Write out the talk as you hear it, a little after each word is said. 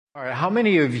All right, how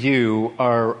many of you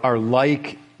are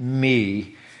like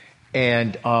me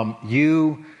and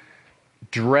you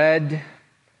dread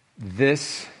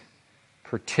this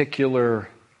particular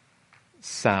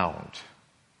sound?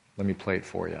 Let me play it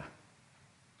for you.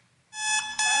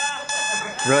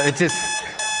 Really, it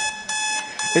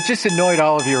just annoyed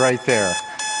all of you right there.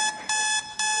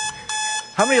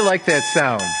 How many like that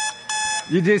sound?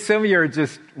 You do. Some of you are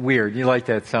just weird. You like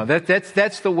that sound.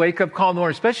 That's the wake up call in the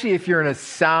morning, especially if you're in a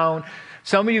sound.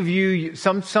 Some of you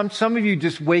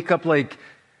just wake up like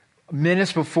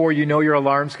minutes before you know your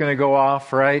alarm's going to go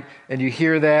off, right? And you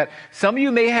hear that. Some of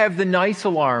you may have the nice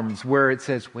alarms where it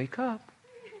says, wake up,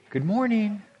 good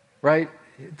morning, right?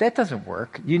 That doesn't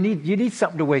work. You need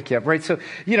something to wake you up, right? So,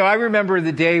 I remember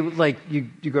the day, like, you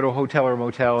go to a hotel or a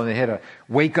motel and they had a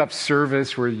wake up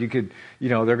service where you could,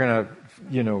 they're going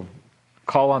to,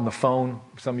 call on the phone.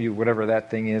 Some of you, whatever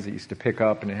that thing is, it used to pick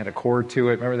up and it had a cord to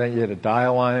it. Remember that? You had a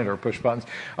dial on it or push buttons.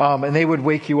 And they would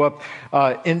wake you up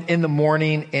in the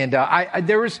morning. And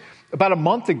there was about a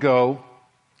month ago,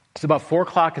 it's about 4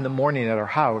 o'clock in the morning at our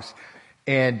house,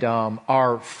 and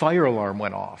our fire alarm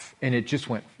went off. And it just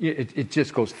went, it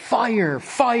just goes, fire,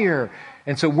 fire.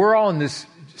 And so we're all in this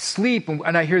sleep,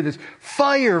 and I hear this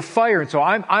fire, fire. And so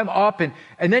I'm up, and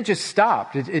then just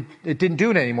stopped. It didn't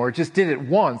do it anymore. It just did it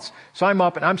once. So I'm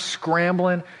up and I'm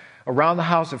scrambling around the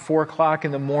house at 4 o'clock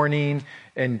in the morning,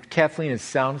 and Kathleen is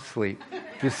sound asleep.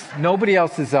 Just nobody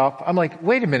else is up. I'm like,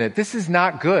 wait a minute, this is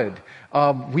not good.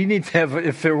 We need to have,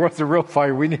 if there was a real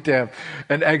fire, we need to have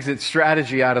an exit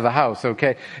strategy out of the house,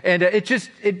 okay?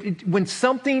 And when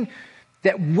something,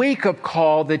 that wake-up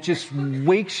call that just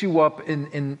wakes you up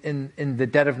in the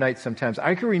dead of night sometimes.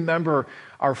 I can remember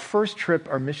our first trip,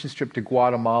 our mission trip to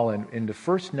Guatemala, and the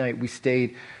first night we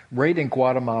stayed right in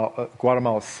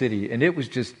Guatemala City, and it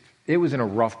was in a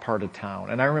rough part of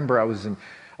town. And I remember I was in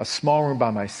a small room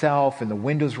by myself, and the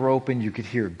windows were open. You could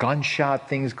hear gunshot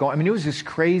things going. I mean, it was just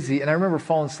crazy. And I remember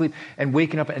falling asleep and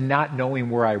waking up and not knowing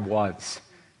where I was.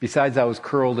 Besides, I was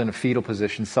curled in a fetal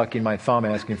position, sucking my thumb,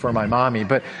 asking for my mommy.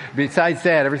 But besides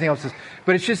that, everything else is...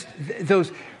 But it's just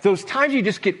those times you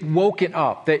just get woken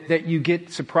up, that you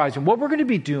get surprised. And what we're going to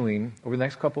be doing over the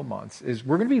next couple of months is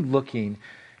we're going to be looking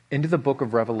into the book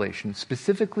of Revelation,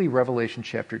 specifically Revelation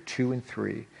chapter 2 and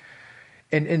 3.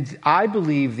 And I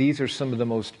believe these are some of the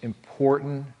most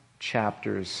important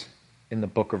chapters in the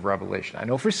book of Revelation. I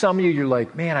know for some of you, you're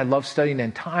like, man, I love studying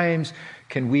end times.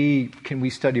 Can we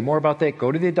study more about that?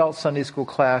 Go to the adult Sunday school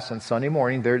class on Sunday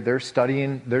morning. They're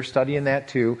studying that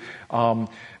too.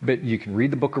 But you can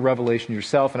read the book of Revelation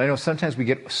yourself. And I know sometimes we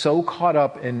get so caught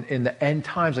up in the end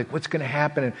times, like what's going to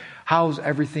happen and how's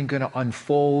everything going to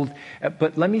unfold.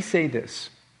 But let me say this.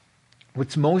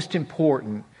 What's most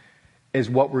important is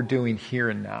what we're doing here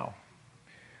and now.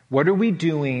 What are we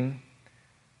doing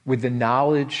with the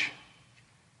knowledge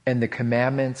and the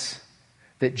commandments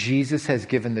that Jesus has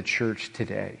given the church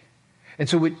today? And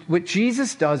so what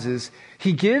Jesus does is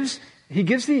he gives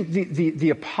the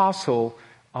apostle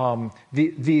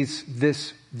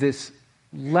this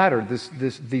letter,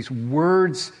 these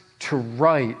words to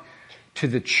write to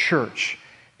the church.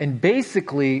 And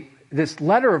basically, this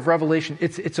letter of Revelation,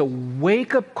 it's a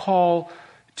wake-up call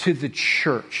to the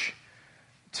church.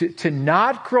 To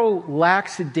not grow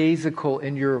lackadaisical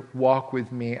in your walk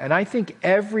with me. And I think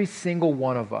every single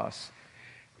one of us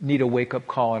need a wake-up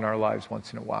call in our lives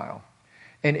once in a while.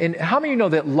 And how many of you know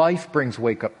that life brings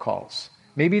wake-up calls?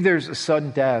 Maybe there's a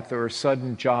sudden death or a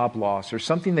sudden job loss or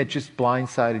something that just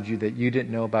blindsided you that you didn't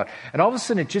know about. And all of a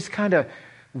sudden it just kind of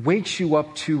wakes you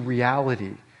up to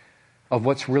reality of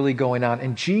what's really going on.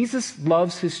 And Jesus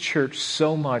loves his church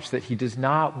so much that he does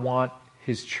not want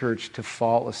his church to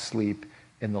fall asleep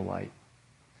in the light.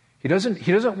 He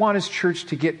doesn't want his church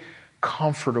to get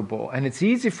comfortable. And it's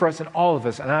easy for us, and all of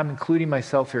us, and I'm including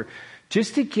myself here,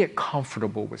 just to get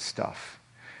comfortable with stuff.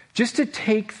 Just to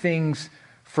take things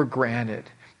for granted.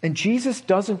 And Jesus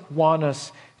doesn't want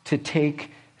us to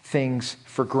take things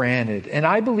for granted. And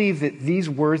I believe that these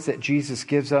words that Jesus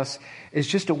gives us is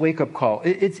just a wake-up call.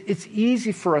 It's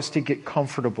easy for us to get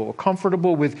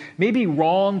comfortable with maybe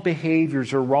wrong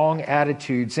behaviors or wrong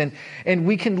attitudes. And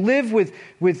we can live with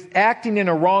acting in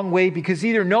a wrong way because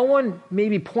either no one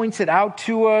maybe points it out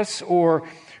to us or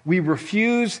we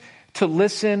refuse to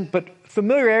listen. But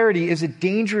familiarity is a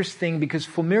dangerous thing because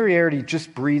familiarity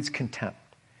just breeds contempt.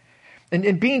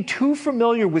 And being too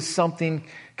familiar with something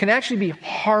can actually be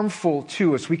harmful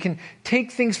to us. We can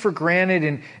take things for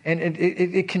granted and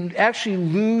it can actually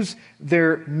lose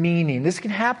their meaning. This can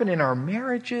happen in our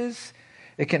marriages.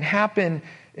 It can happen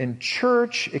in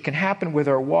church. It can happen with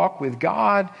our walk with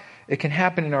God. It can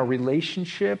happen in our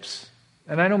relationships.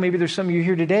 And I know maybe there's some of you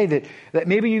here today that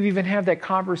maybe you've even had that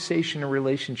conversation or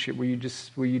relationship where you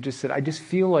just said, I just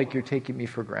feel like you're taking me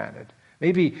for granted.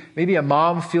 Maybe a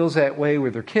mom feels that way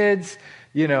with her kids.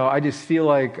 I just feel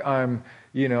like I'm,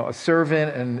 a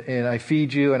servant and I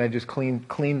feed you and I just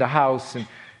clean the house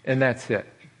and that's it.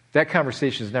 That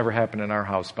conversation has never happened in our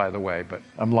house, by the way, but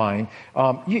I'm lying.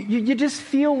 You just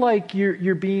feel like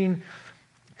you're being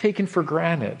taken for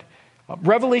granted.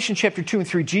 Revelation chapter 2 and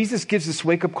 3, Jesus gives this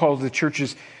wake-up call to the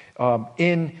churches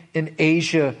in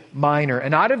Asia Minor.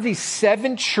 And out of these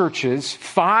 7 churches,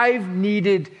 5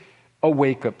 needed a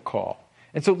wake-up call.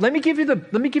 And so let me give you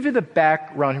the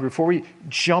background here before we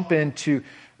jump into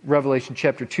Revelation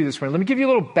chapter 2 this morning. Let me give you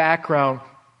a little background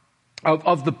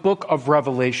of the book of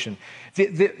Revelation.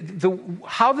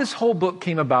 How this whole book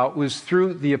came about was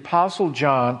through the Apostle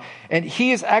John, and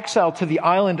he is exiled to the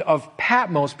island of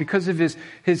Patmos because of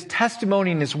his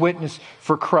testimony and his witness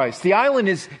for Christ. The island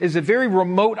is a very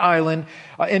remote island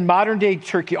in modern-day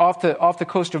Turkey, off the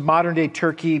coast of modern-day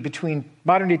Turkey, between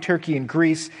modern-day Turkey and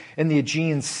Greece and the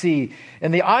Aegean Sea.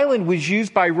 And the island was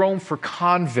used by Rome for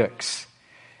convicts.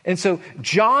 And so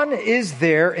John is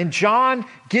there, and John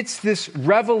gets this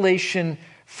revelation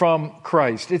from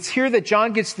Christ. It's here that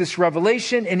John gets this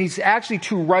revelation, and he's actually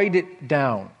to write it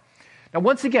down. Now,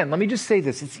 once again, let me just say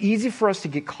this. It's easy for us to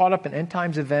get caught up in end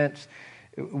times events,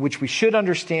 which we should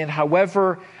understand.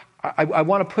 However, I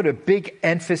want to put a big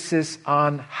emphasis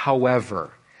on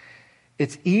however.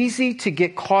 It's easy to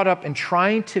get caught up in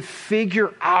trying to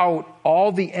figure out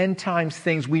all the end times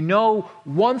things. We know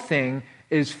one thing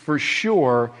is for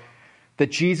sure,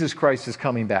 that Jesus Christ is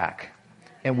coming back.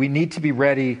 And we need to be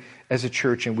ready as a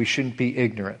church, and we shouldn't be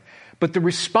ignorant. But the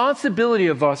responsibility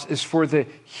of us is for the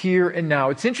here and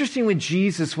now. It's interesting when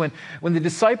Jesus, when the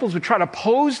disciples would try to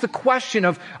pose the question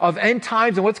of end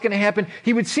times and what's going to happen,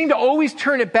 he would seem to always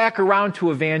turn it back around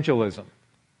to evangelism.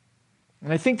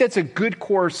 And I think that's a good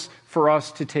course for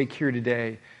us to take here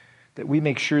today, that we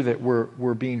make sure that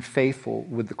we're being faithful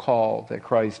with the call that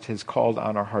Christ has called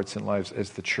on our hearts and lives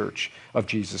as the church of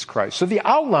Jesus Christ. So the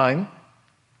outline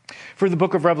for the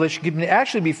book of Revelation can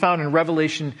actually be found in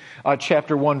Revelation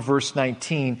chapter 1, verse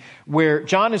 19, where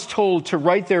John is told to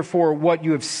write, therefore, what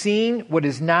you have seen, what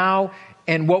is now,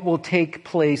 and what will take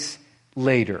place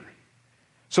later.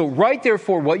 So write,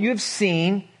 therefore, what you have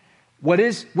seen, what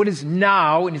is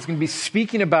now, and he's going to be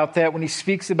speaking about that when he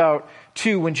speaks about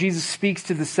when Jesus speaks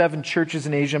to the 7 churches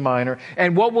in Asia Minor,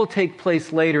 and what will take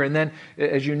place later. And then,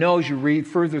 as you know, as you read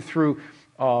further through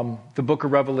the book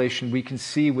of Revelation, we can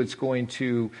see what's going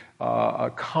to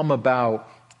come about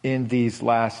in these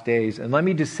last days. And let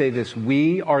me just say this,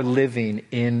 we are living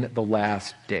in the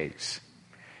last days.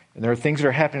 And there are things that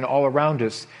are happening all around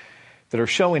us that are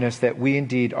showing us that we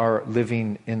indeed are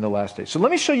living in the last days. So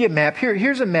let me show you a map.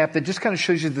 Here's a map that just kind of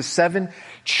shows you the 7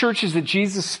 churches that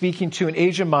Jesus is speaking to in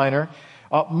Asia Minor.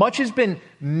 Much has been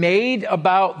made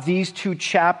about these 2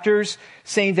 chapters,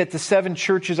 saying that the 7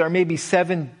 churches are maybe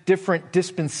 7 different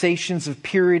dispensations of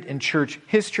period in church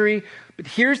history. But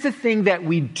here's the thing that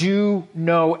we do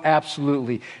know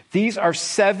absolutely. These are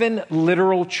 7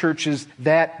 literal churches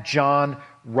that John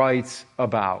writes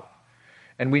about.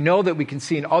 And we know that we can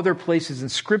see in other places in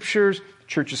scriptures,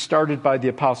 churches started by the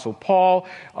Apostle Paul.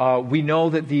 We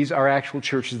know that these are actual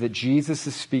churches that Jesus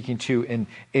is speaking to in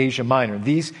Asia Minor.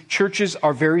 These churches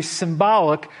are very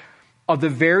symbolic of the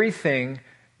very thing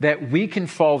that we can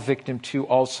fall victim to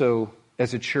also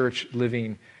as a church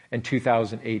living in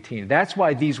 2018. That's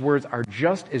why these words are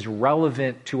just as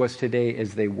relevant to us today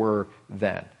as they were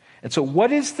then. And so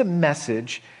what is the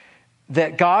message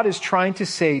that God is trying to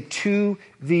say to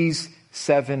these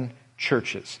 7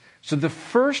 churches? So the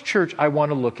first church I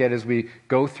want to look at as we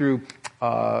go through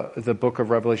the book of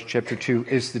Revelation chapter 2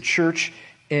 is the church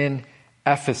in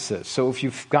Ephesus. So if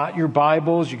you've got your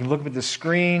Bibles, you can look up at the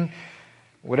screen,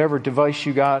 whatever device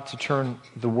you got to turn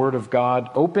the Word of God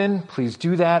open, please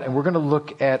do that. And we're going to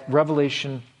look at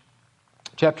Revelation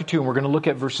chapter 2, and we're going to look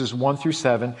at verses 1 through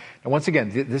 7. And once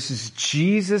again, this is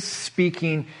Jesus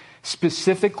speaking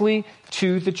specifically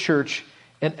to the church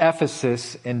in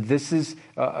Ephesus, and this is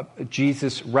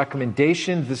Jesus'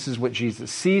 recommendation. This is what Jesus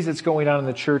sees that's going on in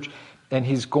the church, and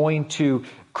he's going to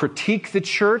critique the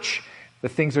church, the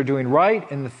things they're doing right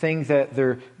and the things that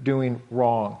they're doing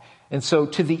wrong. And so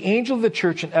to the angel of the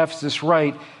church in Ephesus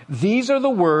write, these are the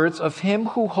words of him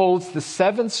who holds the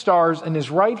 7 stars in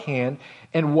his right hand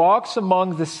and walks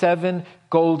among the 7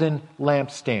 golden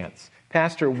lampstands.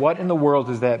 Pastor, what in the world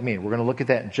does that mean? We're going to look at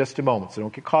that in just a moment. So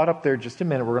don't get caught up there just a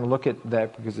minute. We're going to look at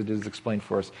that because it is explained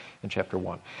for us in chapter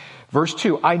 1. Verse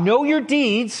 2, I know your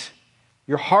deeds,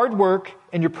 your hard work,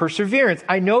 and your perseverance.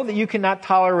 I know that you cannot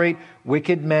tolerate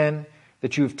wicked men,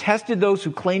 that you have tested those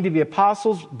who claim to be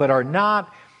apostles but are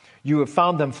not. You have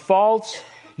found them false.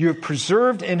 You have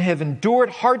preserved and have endured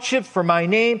hardship for my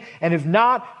name and have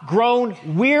not grown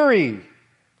weary.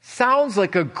 Sounds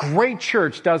like a great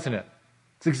church, doesn't it?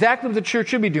 It's exactly what the church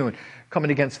should be doing.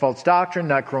 Coming against false doctrine,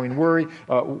 not growing weary,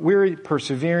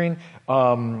 persevering,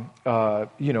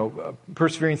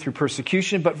 persevering through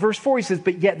persecution. But verse 4, he says,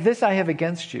 but yet this I have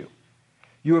against you.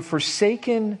 You have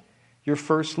forsaken your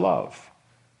first love.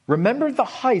 Remember the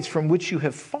heights from which you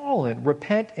have fallen.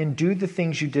 Repent and do the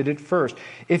things you did at first.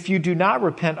 If you do not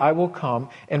repent, I will come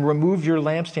and remove your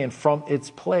lampstand from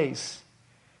its place.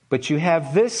 But you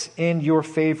have this in your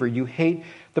favor. You hate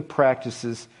the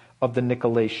practices of the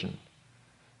Nicolaitans,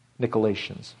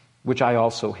 which I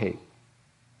also hate.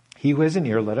 He who has an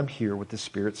ear, let him hear what the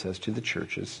Spirit says to the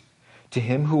churches. To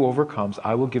him who overcomes,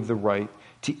 I will give the right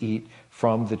to eat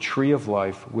from the tree of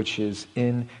life, which is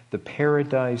in the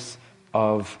paradise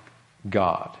of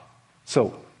God.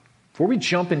 So, before we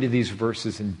jump into these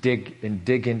verses and dig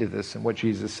into this and what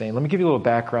Jesus is saying, let me give you a little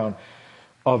background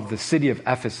of the city of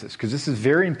Ephesus, because this is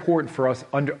very important for us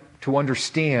to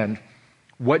understand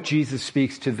what Jesus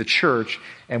speaks to the church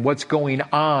and what's going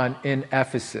on in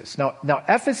Ephesus. Now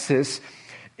Ephesus,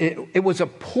 it was a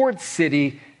port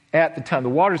city at the time. The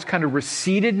water's kind of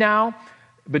receded now,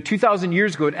 but 2,000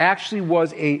 years ago, it actually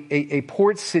was a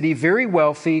port city, very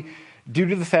wealthy, due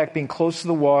to the fact being close to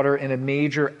the water and a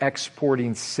major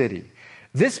exporting city.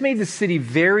 This made the city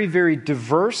very, very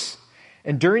diverse.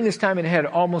 And during this time, it had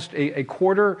almost a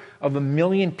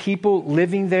 250,000 people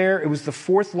living there. It was the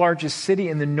fourth largest city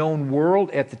in the known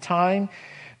world at the time.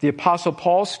 The Apostle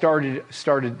Paul started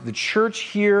the church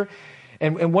here.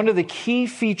 And one of the key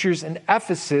features in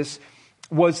Ephesus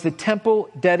was the temple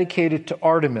dedicated to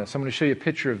Artemis. I'm going to show you a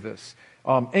picture of this.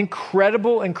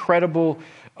 Incredible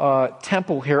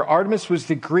temple here. Artemis was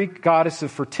the Greek goddess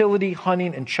of fertility,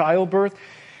 hunting, and childbirth.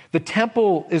 The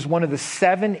temple is one of the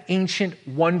 7 ancient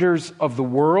wonders of the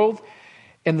world.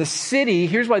 And the city,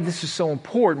 here's why this is so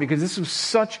important, because this was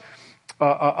such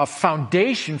a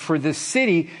foundation for this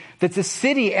city, that the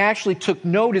city actually took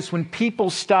notice when people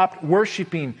stopped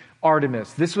worshiping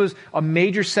Artemis. This was a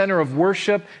major center of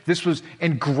worship. This was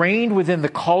ingrained within the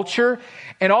culture.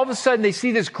 And all of a sudden they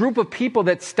see this group of people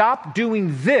that stopped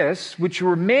doing this, which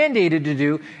were mandated to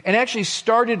do, and actually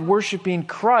started worshiping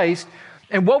Christ.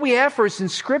 And what we have for us in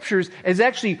scriptures is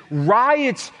actually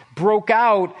riots broke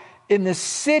out in the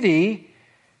city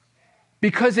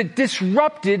because it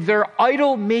disrupted their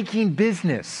idol-making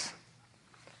business.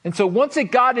 And so once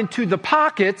it got into the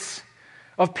pockets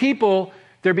of people,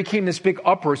 there became this big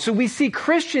uproar. So we see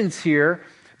Christians here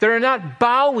that are not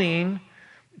bowing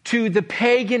to the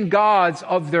pagan gods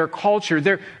of their culture.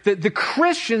 The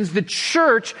Christians, the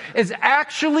church, is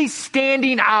actually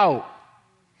standing out.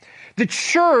 The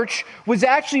church was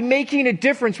actually making a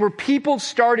difference where people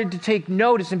started to take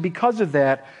notice, and because of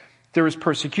that, there was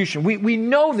persecution. We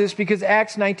know this because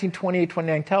Acts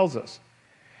 19:28-29 tells us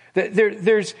that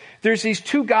there's these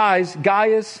two guys,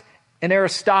 Gaius and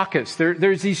Aristarchus.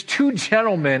 There's these two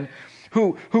gentlemen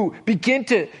who begin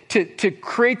to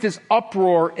create this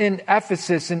uproar in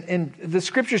Ephesus, and the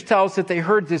scriptures tell us that they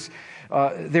heard this.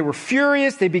 They were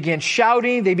furious. They began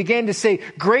shouting. They began to say,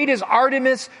 "Great is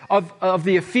Artemis of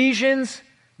the Ephesians."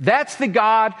 That's the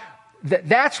god.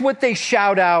 That's what they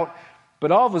shout out.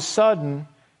 But all of a sudden,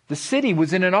 the city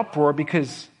was in an uproar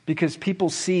because people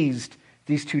seized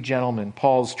these two gentlemen,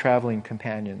 Paul's traveling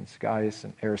companions, Gaius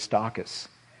and Aristarchus.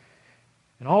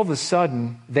 And all of a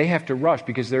sudden, they have to rush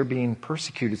because they're being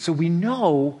persecuted. So we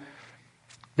know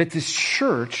that this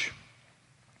church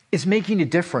is making a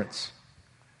difference.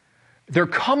 They're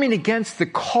coming against the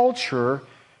culture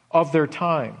of their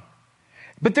time.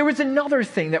 But there was another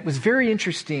thing that was very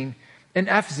interesting in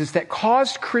Ephesus that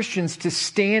caused Christians to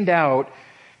stand out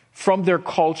from their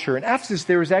culture. In Ephesus,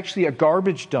 there was actually a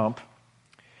garbage dump.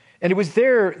 And it was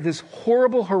there, this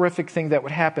horrible, horrific thing that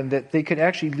would happen, that they could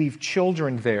actually leave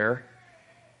children there.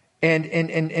 And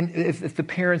if the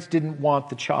parents didn't want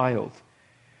the child.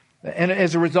 And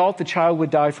as a result, the child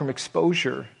would die from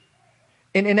exposure.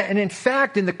 And in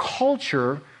fact, in the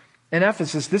culture in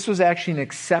Ephesus, this was actually an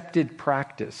accepted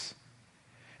practice.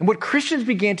 And what Christians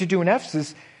began to do in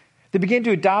Ephesus, they began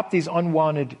to adopt these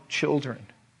unwanted children.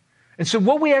 And so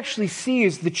what we actually see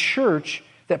is the church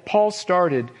that Paul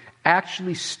started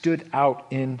actually stood out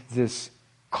in this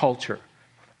culture.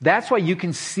 That's why you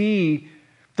can see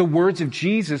the words of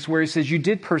Jesus where he says, you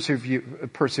did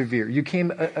persevere. You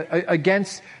came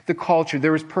against the culture.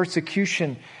 There was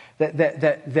persecution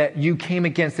that you came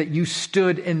against, that you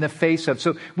stood in the face of.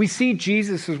 So we see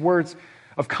Jesus' words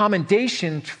of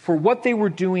commendation for what they were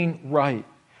doing right.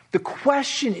 The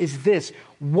question is this: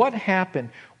 what happened?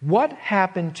 What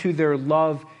happened to their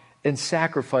love and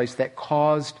sacrifice that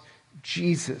caused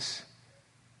Jesus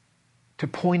to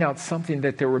point out something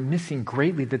that they were missing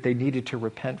greatly that they needed to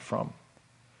repent from?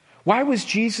 Why was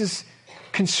Jesus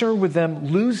concerned with them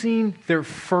losing their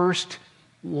first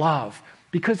love?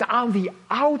 Because on the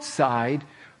outside,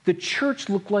 the church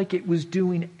looked like it was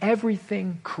doing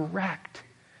everything correct.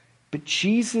 But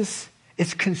Jesus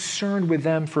is concerned with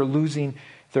them for losing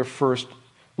their first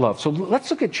love. So let's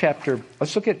look at chapter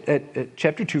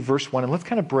 2, verse 1, and let's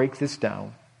kind of break this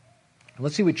down.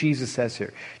 Let's see what Jesus says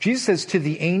here. Jesus says, to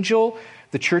the angel,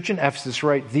 the church in Ephesus,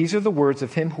 write, these are the words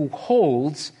of him who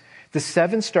holds the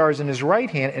 7 stars in his right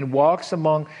hand and walks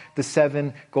among the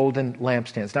 7 golden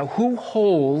lampstands. Now, who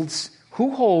holds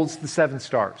the 7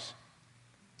 stars?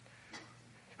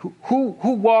 Who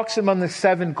walks among the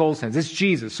 7 gold stands? It's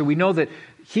Jesus. So we know that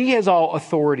he has all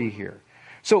authority here.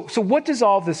 So what does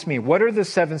all this mean? What are the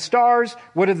 7 stars?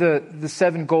 What are the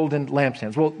 7 golden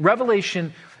lampstands? Well,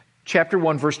 Revelation chapter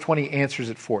 1, verse 20 answers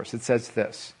it for us. It says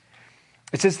this.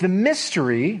 It says, the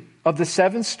mystery of the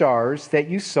 7 stars that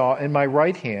you saw in my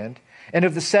right hand and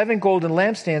of the 7 golden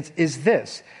lampstands is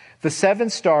this. The 7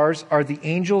 stars are the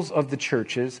angels of the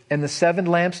churches, and the 7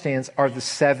 lampstands are the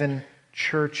 7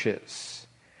 churches.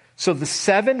 So the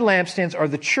 7 lampstands are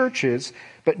the churches,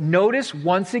 but notice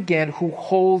once again who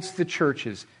holds the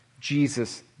churches.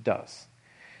 Jesus does.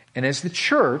 And as the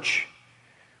church,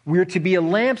 we are to be a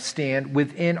lampstand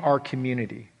within our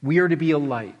community. We are to be a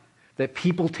light that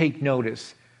people take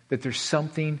notice that there's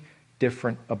something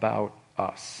different about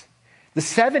us. The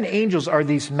 7 angels are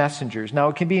these messengers. Now,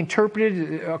 it can be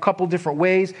interpreted a couple different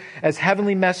ways, as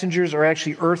heavenly messengers or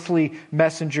actually earthly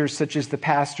messengers, such as the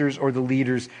pastors or the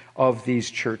leaders of these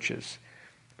churches.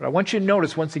 But I want you to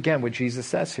notice once again what Jesus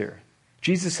says here.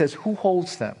 Jesus says, who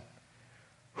holds them?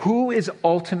 Who is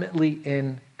ultimately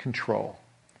in control?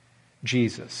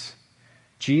 Jesus.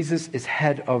 Jesus is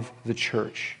head of the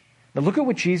church. Now look at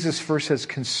what Jesus first says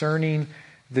concerning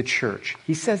the church.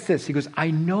 He says this. He goes,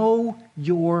 I know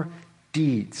your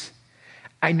deeds.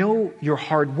 I know your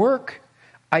hard work.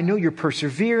 I know your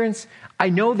perseverance. I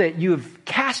know that you have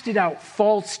casted out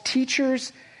false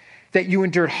teachers, that you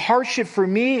endured hardship for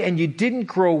me and you didn't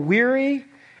grow weary.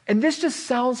 And this just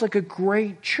sounds like a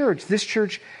great church. This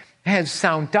church has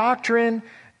sound doctrine.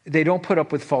 They don't put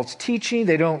up with false teaching.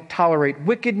 They don't tolerate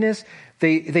wickedness.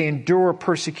 They endure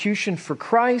persecution for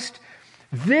Christ.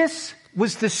 This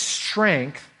was the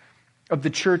strength of the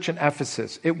church in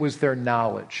Ephesus. It was their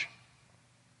knowledge.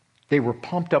 They were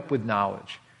pumped up with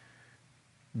knowledge.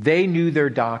 They knew their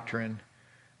doctrine.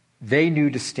 They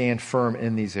knew to stand firm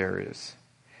in these areas.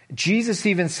 Jesus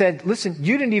even said, listen,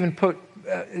 you didn't even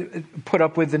put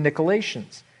up with the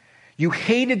Nicolaitans. You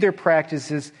hated their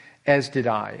practices, as did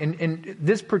I. And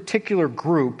this particular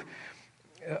group,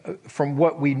 from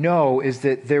what we know, is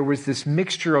that there was this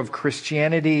mixture of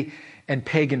Christianity and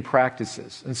pagan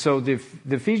practices. And so the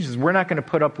Ephesians, we're not going to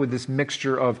put up with this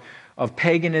mixture of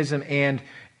paganism and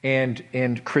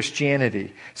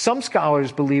Christianity. Some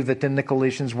scholars believe that the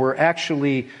Nicolaitans were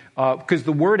actually, because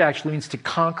the word actually means to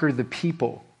conquer the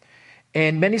people.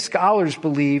 And many scholars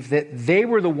believe that they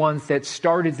were the ones that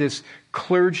started this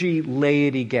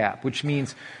clergy-laity gap, which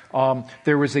means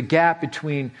there was a gap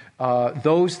between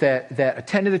those that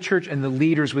attended the church and the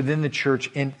leaders within the church,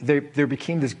 and there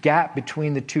became this gap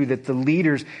between the two, that the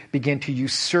leaders began to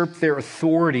usurp their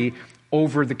authority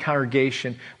over the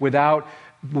congregation without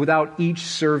each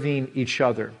serving each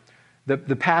other.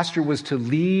 The pastor was to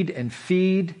lead and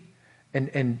feed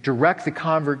and direct the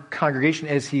congregation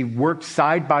as he worked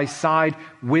side by side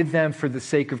with them for the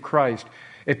sake of Christ.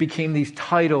 It became these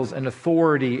titles and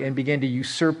authority and began to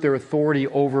usurp their authority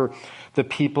over the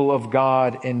people of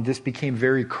God, and this became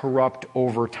very corrupt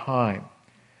over time.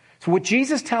 So what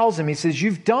Jesus tells him, he says,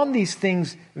 you've done these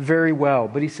things very well.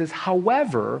 But he says,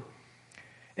 however,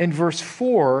 in verse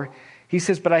 4, he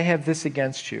says, but I have this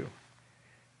against you.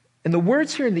 And the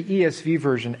words here in the ESV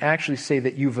version actually say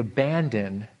that you've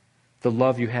abandoned the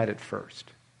love you had at first.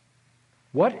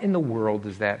 What in the world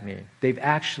does that mean? They've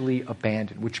actually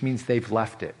abandoned, which means they've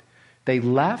left it. They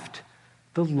left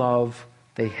the love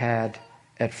they had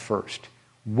at first.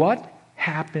 What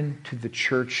happened to the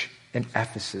church in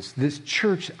Ephesus? This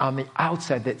church on the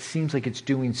outside that seems like it's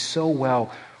doing so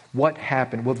well, what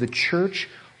happened? Well, the church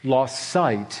lost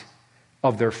sight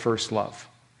of their first love.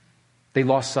 They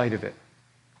lost sight of it.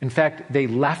 In fact, they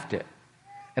left it.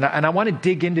 And I want to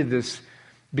dig into this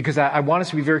because I want us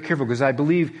to be very careful, because I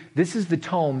believe this is the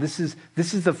tone, this is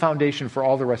the foundation for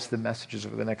all the rest of the messages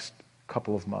over the next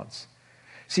couple of months.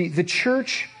 See, the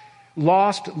church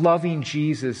lost loving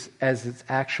Jesus as its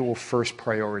actual first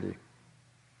priority.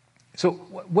 So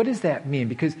what does that mean?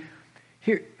 Because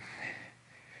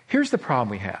here's the problem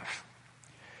we have.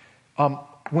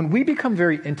 When we become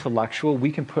very intellectual,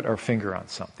 we can put our finger on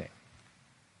something.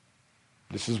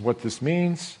 This is what this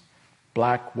means.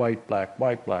 Black, white, black,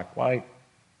 white, black, white.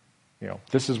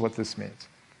 This is what this means.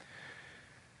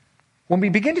 When we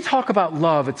begin to talk about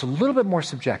love, it's a little bit more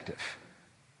subjective.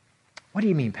 What do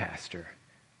you mean, Pastor?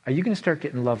 Are you going to start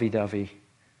getting lovey-dovey?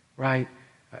 Right?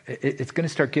 It's going to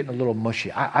start getting a little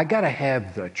mushy. I got to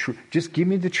have the truth. Just give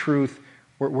me the truth.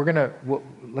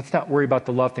 Let's not worry about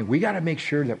the love thing. We got to make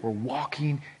sure that we're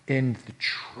walking in the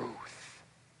truth.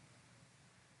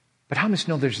 But how much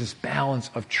know there's this balance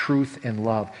of truth and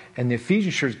love? And the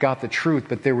Ephesians church got the truth,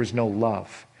 but there was no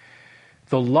love.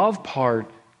 The love part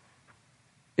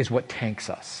is what tanks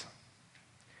us.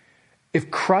 If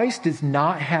Christ does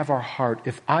not have our heart,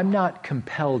 if I'm not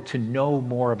compelled to know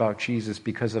more about Jesus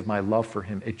because of my love for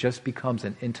him, it just becomes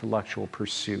an intellectual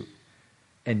pursuit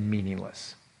and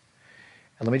meaningless.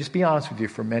 And let me just be honest with you,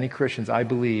 for many Christians, I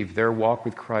believe their walk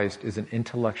with Christ is an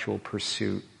intellectual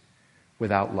pursuit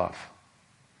without love.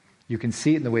 You can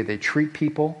see it in the way they treat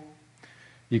people.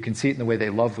 You can see it in the way they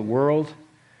love the world.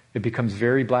 It becomes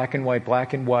very black and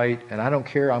white, and I don't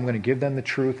care. I'm going to give them the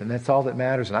truth, and that's all that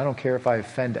matters, and I don't care if I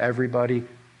offend everybody.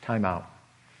 Time out.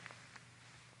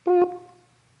 Boop.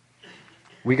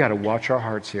 We got to watch our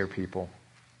hearts here, people.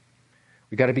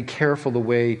 We got to be careful the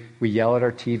way we yell at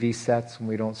our TV sets when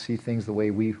we don't see things the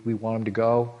way we want them to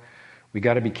go. We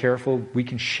got to be careful. We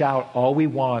can shout all we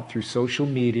want through social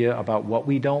media about what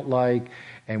we don't like,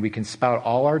 and we can spout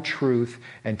all our truth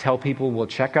and tell people, well,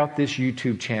 check out this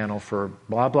YouTube channel for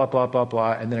blah, blah, blah, blah,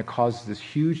 blah, and then it causes this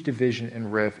huge division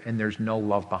and rift, and there's no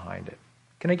love behind it.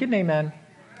 Can I get an amen?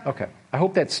 Okay. I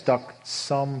hope that stuck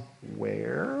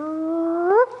somewhere,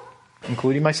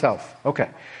 including myself. Okay.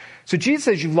 So Jesus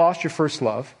says you've lost your first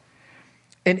love,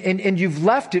 and you've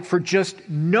left it for just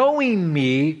knowing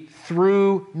me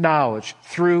through knowledge,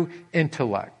 through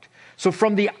intellect. So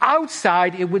from the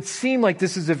outside, it would seem like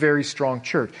this is a very strong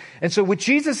church. And so what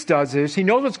Jesus does is, he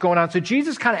knows what's going on, so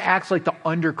Jesus kind of acts like the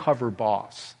undercover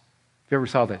boss. If you ever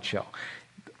saw that show.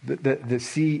 The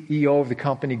CEO of the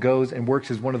company goes and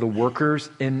works as one of the workers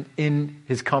in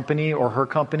his company or her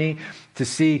company to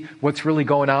see what's really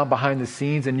going on behind the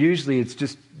scenes. And usually it's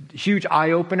just a huge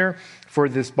eye-opener for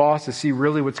this boss to see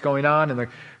really what's going on and the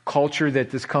culture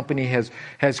that this company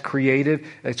has created.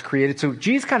 So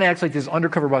Jesus kind of acts like this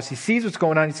undercover boss. He sees what's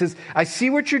going on. He says, I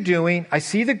see what you're doing. I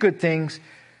see the good things.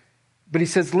 But he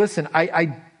says, listen,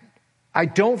 I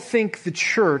don't think the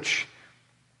church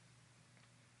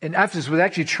in Ephesus was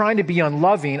actually trying to be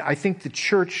unloving. I think the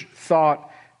church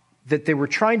thought that they were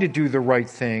trying to do the right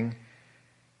thing.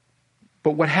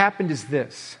 But what happened is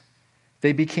this.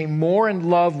 They became more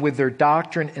in love with their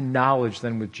doctrine and knowledge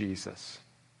than with Jesus.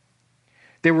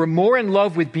 They were more in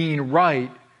love with being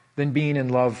right than being in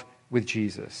love with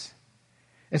Jesus.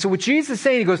 And so what Jesus is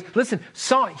saying, he goes, listen,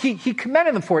 he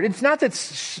commended them for it. It's not that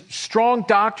strong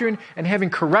doctrine and having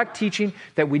correct teaching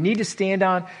that we need to stand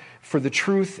on for the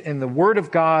truth and the Word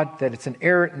of God, that it's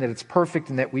inerrant and that it's perfect,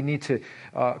 and that we need to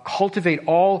cultivate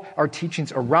all our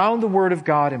teachings around the Word of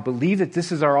God and believe that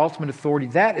this is our ultimate authority.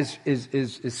 That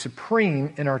is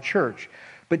supreme in our church.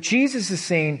 But Jesus is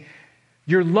saying,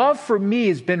 your love for me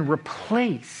has been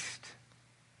replaced.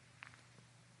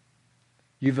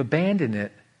 You've abandoned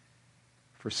it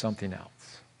for something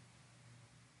else.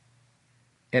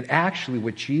 And actually,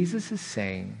 what Jesus is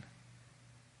saying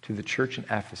to the church in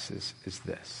Ephesus is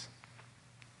this.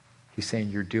 He's saying,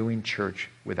 you're doing church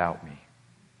without me.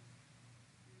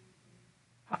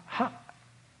 You're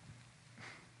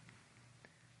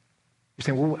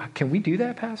saying, well, can we do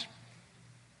that, Pastor?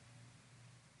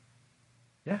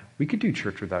 Yeah, we could do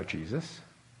church without Jesus.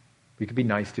 We could be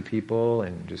nice to people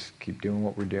and just keep doing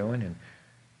what we're doing.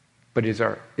 But is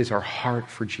our heart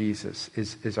for Jesus?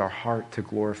 Is our heart to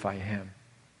glorify him?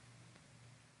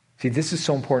 See, this is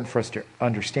so important for us to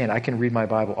understand. I can read my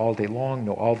Bible all day long,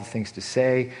 know all the things to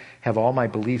say, have all my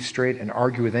beliefs straight, and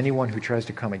argue with anyone who tries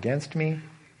to come against me.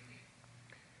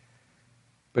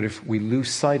 But if we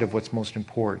lose sight of what's most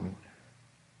important,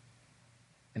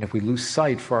 and if we lose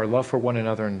sight for our love for one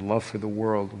another and love for the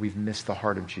world, we've missed the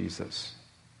heart of Jesus.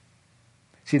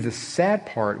 See, the sad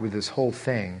part with this whole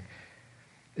thing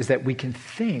is that we can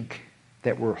think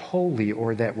that we're holy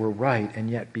or that we're right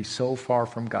and yet be so far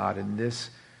from God. And this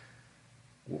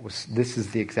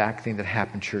is the exact thing that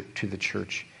happened to the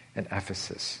church in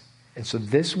Ephesus. And so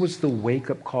this was the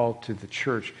wake-up call to the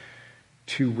church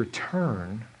to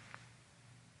return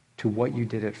to what you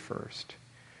did at first.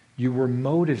 You were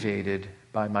motivated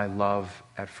by my love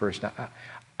at first. Now,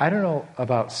 I don't know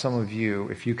about some of you,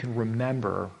 if you can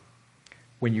remember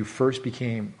when you first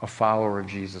became a follower of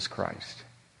Jesus Christ.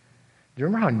 Do you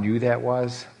remember how new that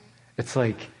was? It's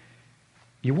like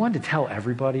you wanted to tell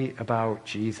everybody about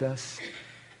Jesus.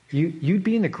 You'd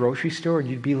be in the grocery store and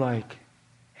you'd be like,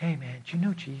 hey man, do you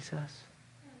know Jesus?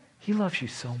 He loves you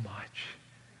so much,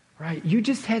 right? You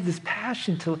just had this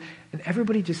passion and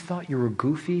everybody just thought you were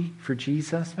goofy for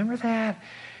Jesus. Remember that?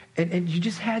 And you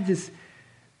just had this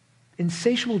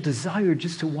insatiable desire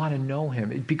just to want to know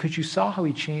him because you saw how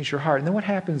he changed your heart. And then what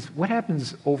happens? What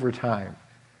happens over time?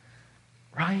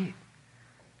 Right?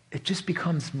 It just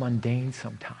becomes mundane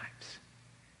sometimes.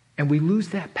 And we lose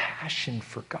that passion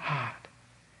for God.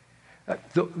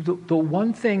 The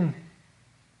one thing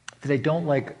that I don't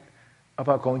like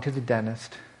about going to the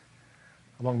dentist,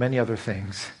 among many other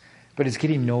things, but it's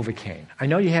getting Novocaine. I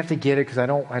know you have to get it because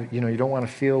you don't want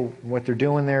to feel what they're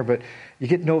doing there, but you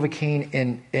get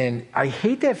Novocaine, and I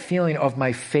hate that feeling of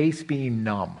my face being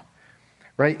numb,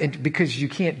 right? And because you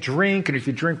can't drink, and if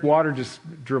you drink water, it just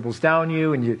dribbles down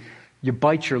you, and you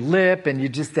bite your lip, and you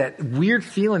just that weird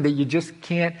feeling that you just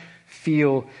can't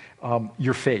feel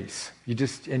your face. You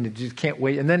just can't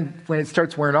wait. And then when it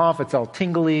starts wearing off, it's all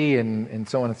tingly and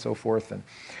so on and so forth. And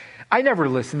I never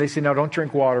listen. They say, no, don't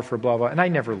drink water for blah, blah. And I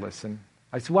never listen.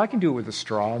 I said, well, I can do it with a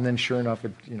straw. And then sure enough,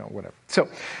 whatever. So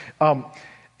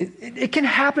it can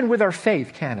happen with our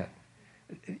faith, can it?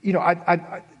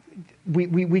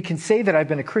 We can say that I've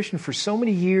been a Christian for so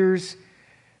many years.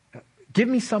 Give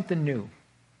me something new.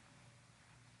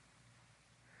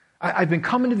 I've been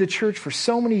coming to the church for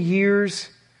so many years.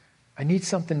 I need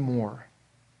something more.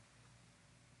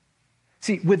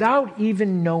 See, without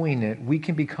even knowing it, we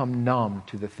can become numb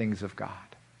to the things of God.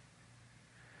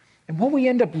 And what we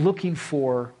end up looking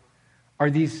for are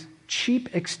these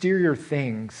cheap exterior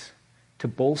things to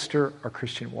bolster our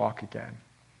Christian walk again.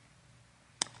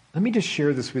 Let me just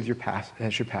share this with you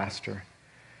as your pastor.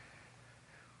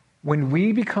 When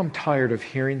we become tired of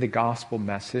hearing the gospel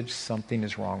message, something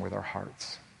is wrong with our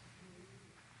hearts.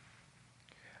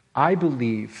 I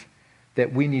believe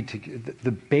that we need to,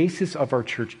 the basis of our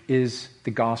church is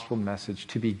the gospel message,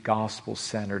 to be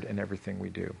gospel-centered in everything we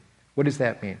do. What does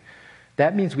that mean?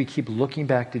 That means we keep looking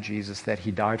back to Jesus, that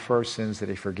he died for our sins, that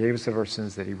he forgave us of our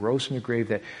sins, that he rose from the grave,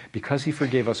 that because he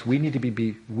forgave us, we need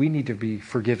to be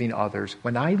forgiving others.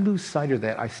 When I lose sight of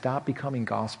that, I stop becoming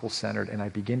gospel-centered and I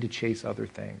begin to chase other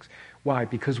things. Why?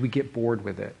 Because we get bored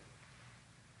with it.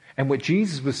 And what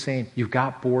Jesus was saying, you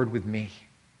got bored with me.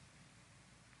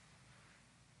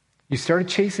 You started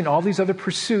chasing all these other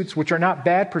pursuits, which are not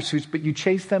bad pursuits, but you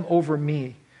chased them over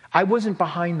me. I wasn't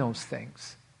behind those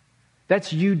things.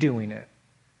 That's you doing it.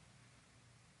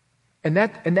 And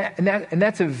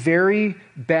that's a very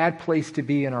bad place to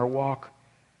be in our walk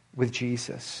with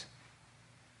Jesus.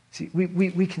 See,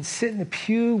 we can sit in the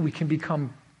pew, we can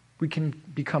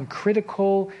become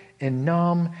critical and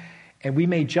numb, and we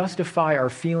may justify our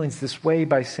feelings this way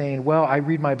by saying, well, I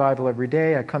read my Bible every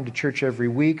day, I come to church every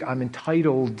week, I'm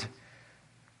entitled,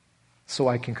 so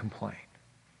I can complain.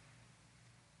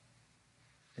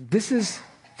 And this is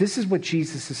what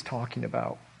Jesus is talking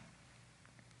about.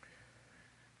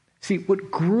 See,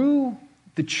 what grew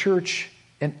the church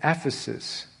in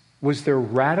Ephesus was their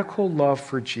radical love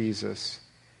for Jesus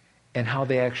and how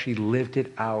they actually lived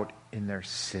it out in their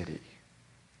city.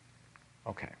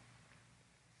 Okay.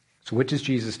 So what does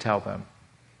Jesus tell them?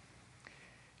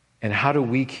 And how do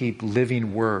we keep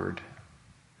living word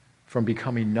from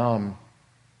becoming numb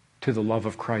to the love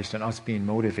of Christ and us being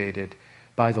motivated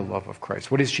by the love of Christ?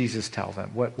 What does Jesus tell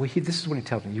them? This is what he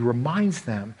tells them. He reminds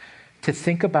them to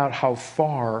think about how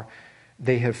far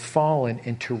they have fallen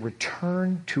and to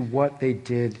return to what they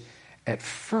did at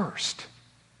first.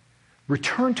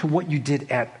 Return to what you did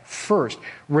at first.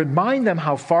 Remind them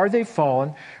how far they've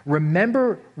fallen.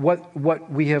 Remember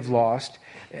what we have lost.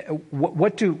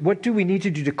 What do we need to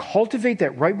do to cultivate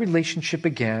that right relationship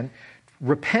again?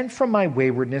 Repent from my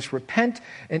waywardness. Repent,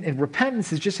 and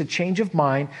repentance is just a change of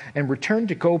mind, and return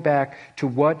to go back to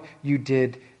what you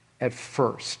did at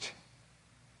first.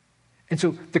 And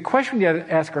so the question we have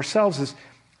to ask ourselves is,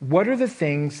 what are the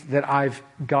things that I've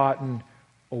gotten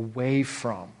away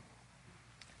from?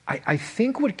 I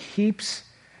think what keeps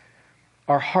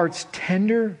our hearts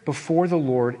tender before the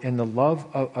Lord in the love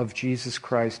of Jesus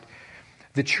Christ,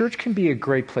 the church can be a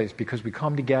great place because we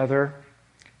come together,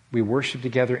 we worship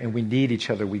together, and we need each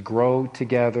other. We grow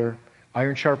together.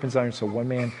 Iron sharpens iron, so one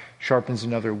man sharpens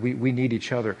another. We need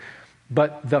each other.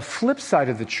 But the flip side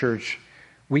of the church,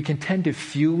 we can tend to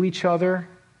fuel each other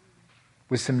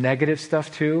with some negative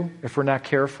stuff too, if we're not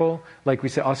careful. Like we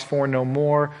say, us four no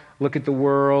more, look at the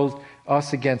world,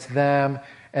 us against them.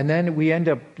 And then we end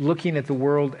up looking at the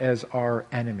world as our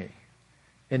enemy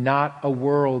and not a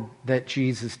world that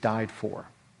Jesus died for.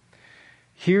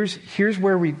 Here's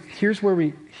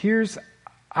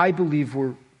I believe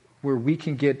where we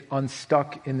can get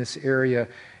unstuck in this area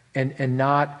and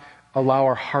not allow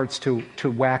our hearts to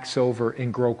wax over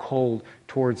and grow cold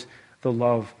towards the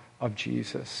love of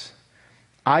Jesus.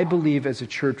 I believe as a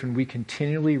church, when we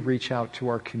continually reach out to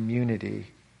our community,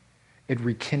 it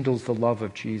rekindles the love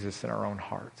of Jesus in our own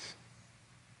hearts.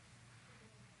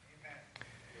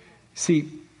 See,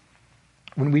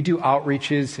 when we do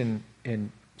outreaches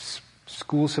and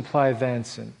school supply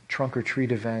events and trunk or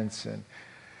treat events and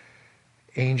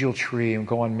Angel Tree and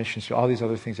go on missions, all these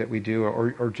other things that we do,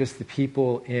 or just the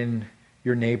people in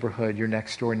your neighborhood, your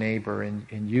next door neighbor,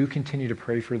 and you continue to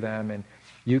pray for them and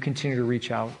you continue to reach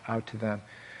out to them.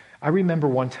 I remember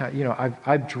one time,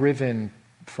 I've driven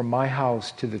from my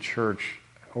house to the church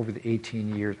over the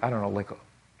 18 years, I don't know, like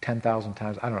 10,000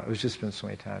 times. I don't know. It's just been so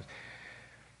many times.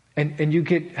 And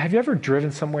have you ever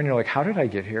driven somewhere and you're like, how did I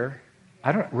get here?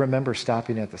 I don't remember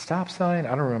stopping at the stop sign. I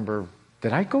don't remember,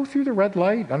 did I go through the red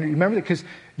light? I don't remember that, because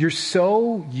you're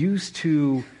so used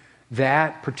to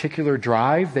that particular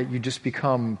drive that you just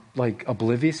become like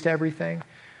oblivious to everything.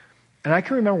 And I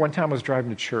can remember one time I was driving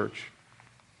to church.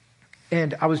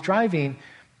 And I was driving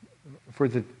for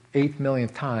the 8th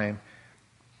millionth time,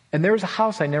 and there was a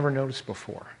house I never noticed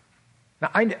before. Now,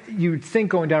 you'd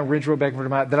think going down Ridge Road back in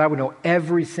Vermont that I would know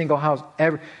every single house,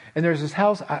 and there's this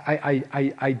house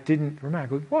I didn't remember.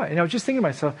 I go, what? And I was just thinking to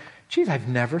myself, geez, I've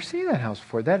never seen that house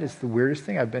before. That is the weirdest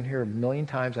thing. I've been here a million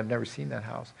times. I've never seen that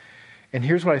house. And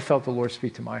here's what I felt the Lord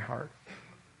speak to my heart.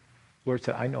 The Lord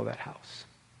said, I know that house.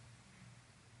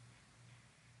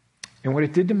 And what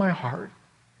it did to my heart,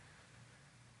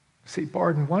 say,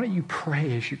 Barden, why don't you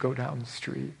pray as you go down the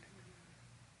street?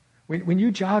 When you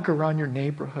jog around your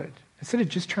neighborhood, instead of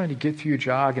just trying to get through your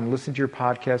jog and listen to your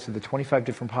podcast and the 25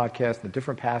 different podcasts and the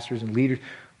different pastors and leaders,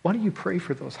 why don't you pray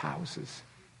for those houses?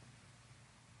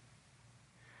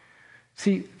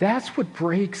 See, that's what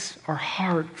breaks our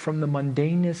heart from the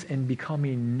mundaneness and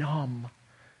becoming numb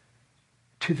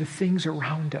to the things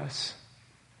around us.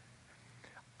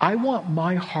 I want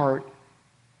my heart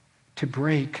to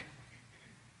break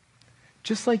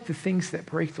just like the things that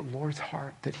break the Lord's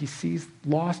heart, that he sees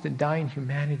lost and dying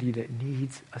humanity that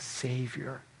needs a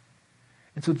Savior.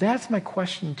 And so that's my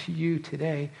question to you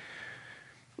today.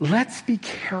 Let's be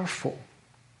careful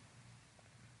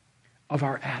of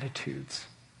our attitudes.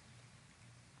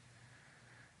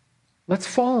 Let's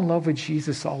fall in love with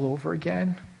Jesus all over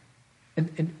again.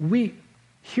 And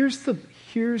here's the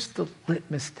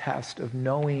litmus test of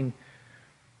knowing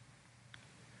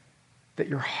that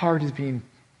your heart is being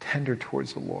tender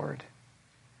towards the Lord.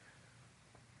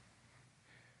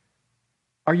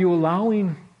 Are you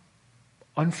allowing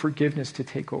unforgiveness to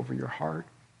take over your heart?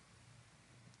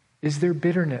 Is there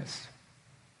bitterness?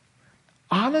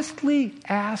 Honestly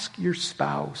ask your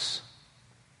spouse,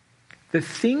 the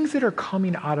things that are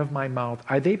coming out of my mouth,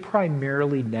 are they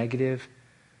primarily negative?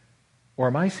 Or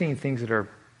am I saying things that are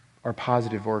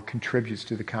positive or contributes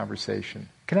to the conversation?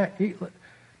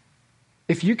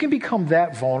 If you can become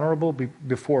that vulnerable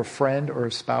before a friend or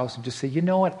a spouse and just say, you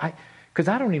know what, because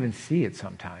I don't even see it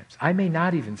sometimes. I may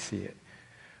not even see it.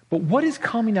 But what is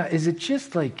coming out? Is it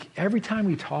just like every time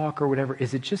we talk or whatever,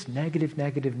 is it just negative,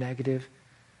 negative, negative?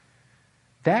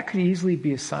 That could easily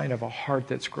be a sign of a heart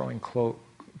that's growing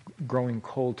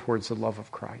cold towards the love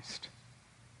of Christ.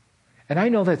 And I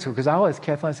know that's so, because I'll ask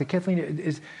Kathleen, I say,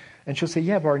 Kathleen, and she'll say,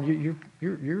 yeah, Barton,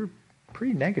 you're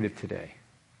pretty negative today.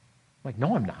 I'm like,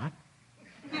 no, I'm not.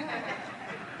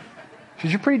 She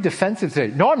says, you're pretty defensive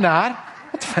today. No, I'm not. I'm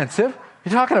not defensive. What are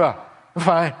you talking about? I'm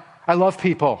fine. I love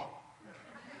people.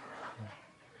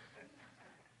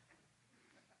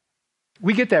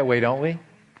 We get that way, don't we?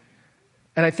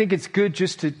 And I think it's good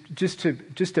just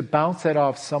to bounce that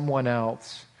off someone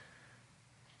else.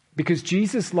 Because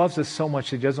Jesus loves us so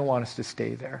much that he doesn't want us to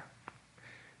stay there.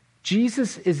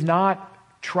 Jesus is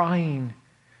not trying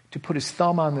to put his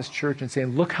thumb on this church and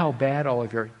saying, look how bad all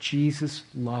of you are. Jesus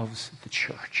loves the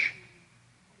church.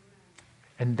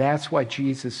 And that's why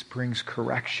Jesus brings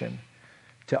correction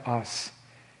to us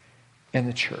and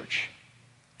the church.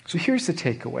 So here's the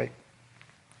takeaway.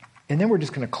 And then we're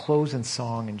just going to close in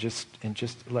song and just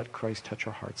let Christ touch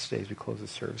our hearts today as we close the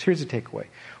service. Here's the takeaway.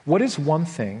 What is one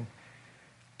thing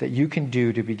that you can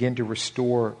do to begin to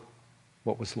restore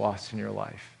what was lost in your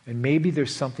life? And maybe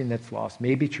there's something that's lost.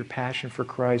 Maybe it's your passion for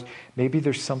Christ. Maybe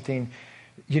there's something,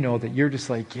 that you're just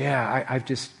like, yeah, I've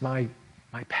just, my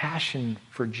passion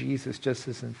for Jesus just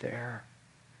isn't there.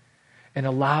 And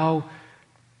allow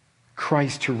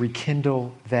Christ to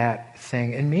rekindle that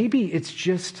thing. And maybe it's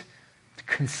just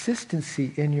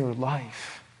consistency in your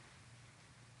life.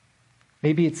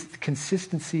 Maybe it's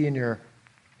consistency in your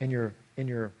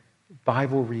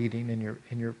Bible reading,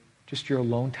 in your just your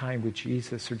alone time with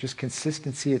Jesus, or just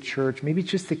consistency at church. Maybe it's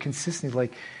just the consistency,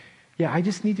 like, yeah, I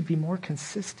just need to be more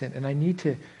consistent, and I need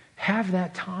to have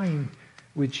that time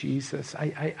with Jesus.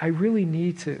 I really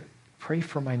need to pray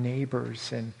for my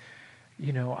neighbors, and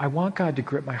I want God to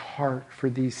grip my heart for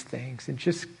these things, and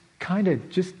just kind of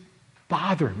just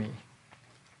bother me.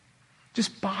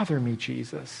 Just bother me,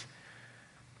 Jesus,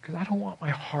 because I don't want my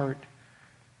heart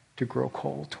to grow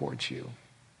cold towards you.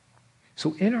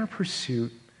 So in our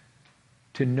pursuit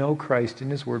to know Christ in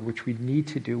his word, which we need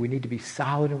to do, we need to be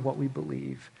solid in what we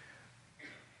believe.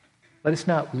 Let us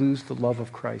not lose the love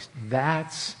of Christ.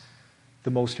 That's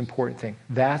the most important thing.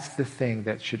 That's the thing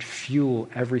that should fuel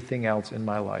everything else in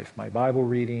my life. My Bible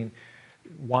reading,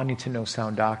 wanting to know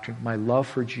sound doctrine, my love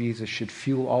for Jesus should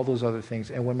fuel all those other things.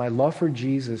 And when my love for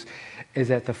Jesus is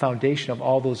at the foundation of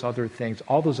all those other things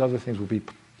will be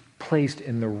placed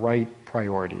in the right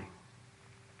priority.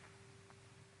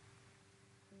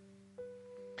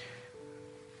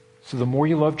 So the more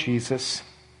you love Jesus,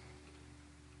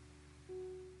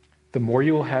 the more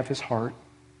you will have his heart,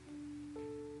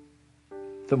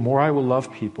 the more I will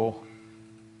love people,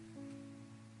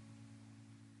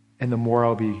 and the more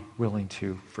I'll be willing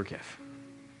to forgive.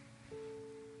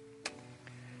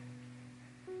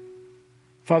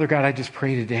 Father God, I just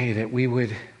pray today that we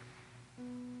would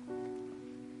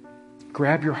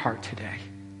grab your heart today.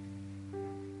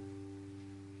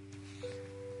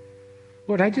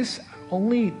 Lord, I just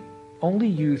only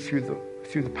you through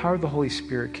the power of the Holy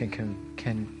Spirit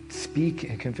can speak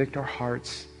and convict our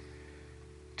hearts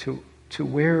to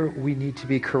where we need to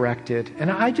be corrected. And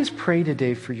I just pray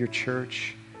today for your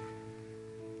church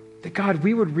that, God,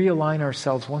 we would realign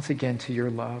ourselves once again to your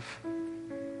love.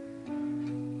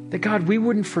 That, God, we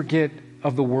wouldn't forget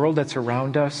of the world that's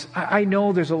around us. I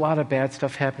know there's a lot of bad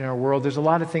stuff happening in our world. There's a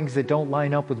lot of things that don't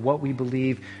line up with what we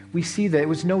believe. We see that it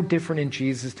was no different in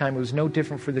Jesus' time. It was no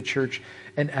different for the church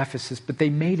in Ephesus, but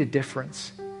they made a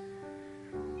difference.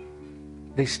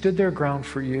 They stood their ground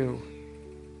for you.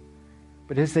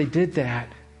 But as they did that,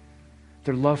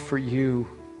 their love for you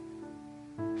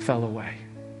fell away.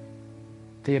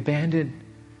 They abandoned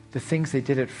the things they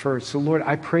did at first. So Lord,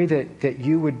 I pray that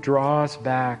you would draw us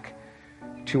back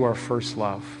to our first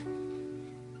love.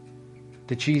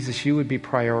 That Jesus, you would be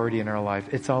priority in our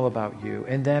life. It's all about you.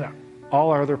 And then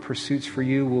all our other pursuits for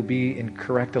you will be in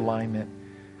correct alignment.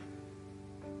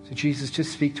 So Jesus,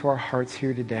 just speak to our hearts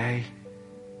here today.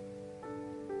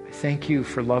 I thank you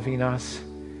for loving us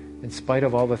in spite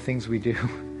of all the things we do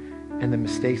and the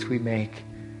mistakes we make.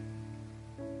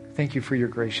 Thank you for your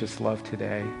gracious love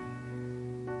today.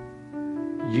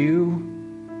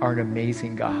 You are an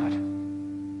amazing God,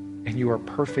 and you are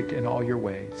perfect in all your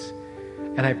ways.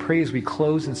 And I pray as we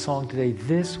close in song today,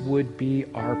 this would be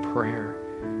our prayer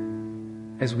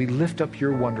as we lift up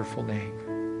your wonderful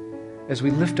name, as we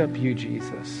lift up you,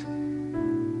 Jesus.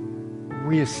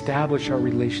 Reestablish our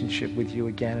relationship with you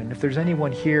again. And if there's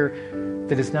anyone here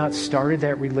that has not started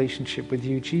that relationship with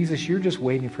you, Jesus, you're just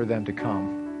waiting for them to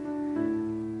come.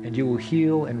 And you will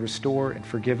heal and restore and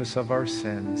forgive us of our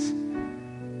sins.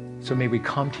 So may we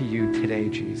come to you today,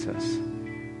 Jesus,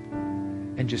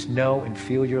 and just know and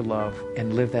feel your love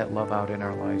and live that love out in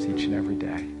our lives each and every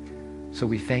day. So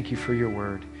we thank you for your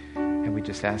word, and we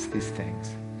just ask these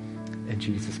things in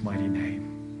Jesus' mighty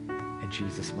name. In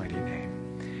Jesus' mighty name.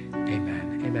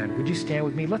 Amen. Amen. Would you stand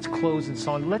with me? Let's close in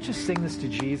song. Let's just sing this to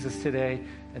Jesus today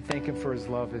and thank him for his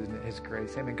love and his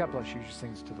grace. Amen. God bless you. Just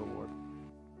sing this to the Lord.